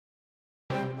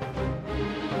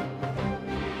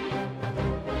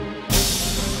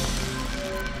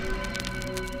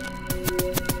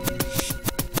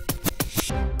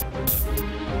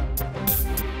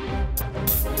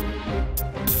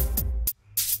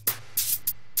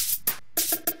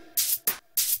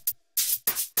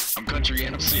I'm country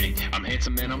and I'm city, I'm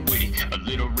handsome and I'm witty. A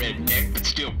little redneck, but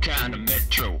still kinda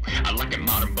metro. I like it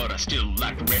modern, but I still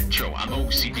like retro. I'm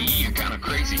OCD and kinda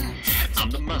crazy.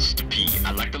 I'm the mustard pea,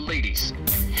 I like the ladies.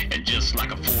 And just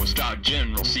like a 4-star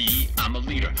general, see, I'm a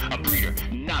leader, a breeder,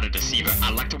 not a deceiver. I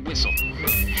like to whistle.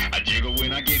 I jiggle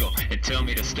when I giggle, and tell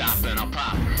me to stop and I'll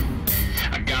pop.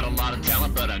 I got a lot of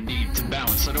talent, but I need to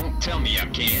balance. So don't tell me I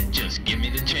can't, just give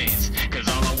me the chance. Cause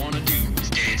all I wanna do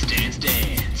is dance, dance,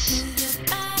 dance.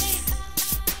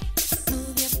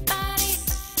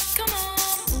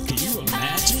 Can you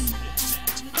imagine?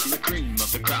 I'm the cream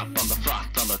of the crop, I'm the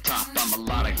froth on the top. I'm a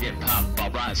lot of hip-hop,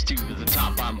 I'll rise to the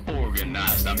top. I'm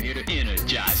organized, I'm here to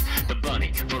energize the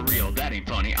bunny. For real, that ain't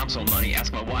funny, I'm so money,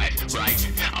 ask my wife, right?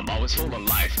 I'm always full of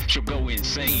life, she'll go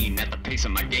insane at the pace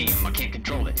of my game, I can't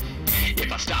control it.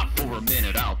 If I stop for a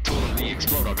minute, I'll totally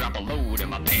explode. I'll drop a load in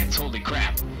my pants, holy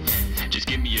crap. Just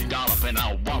give me a dollop and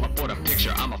I'll wallop. What a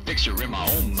picture, I'm a fixture in my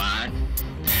own mind.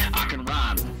 I can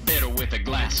rhyme better with a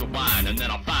glass of wine, and then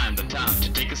I'll find the time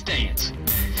to take a stance.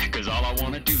 Cause all I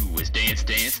wanna do is dance,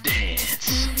 dance,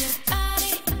 dance. Move your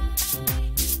body,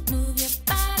 move your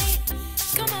body,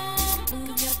 come on,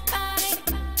 move your body.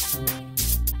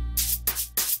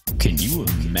 Can you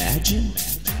imagine?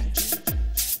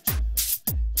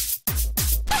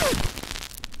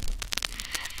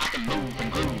 I can move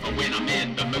and groove, but when I'm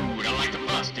in the mood, I like to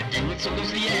bust it, do it, so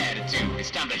lose the attitude. It's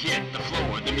time to hit the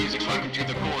floor, the music's rocking to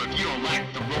the core. If you don't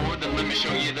like the roar, then let me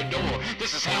show you the door.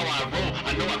 This is how I roll,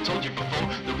 I know I've told you before.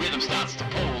 The rhythm starts to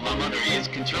pull, I'm under his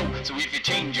control. So if you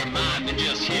change your mind, then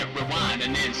just hit rewind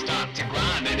and then start to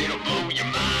grind, and it'll blow your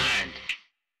mind.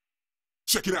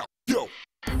 Check it out, yo!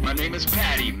 My name is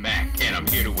Patty Mac, and I'm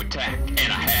here to attack.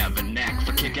 And I have a knack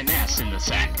for kicking ass in the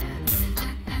sack.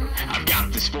 I've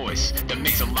got this voice that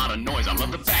makes a lot of noise. I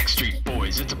love the Backstreet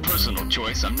Boys, it's a personal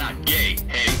choice. I'm not gay,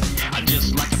 hey. I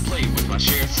just like to play with my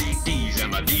shared CDs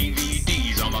and my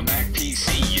DVDs on my Mac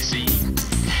PC, you see.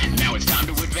 Now it's time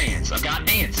to advance. I've got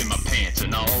ants in my pants,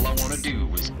 and all I wanna do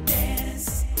is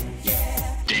dance,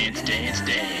 yeah. Dance, dance,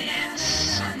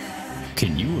 dance.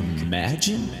 Can you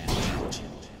imagine?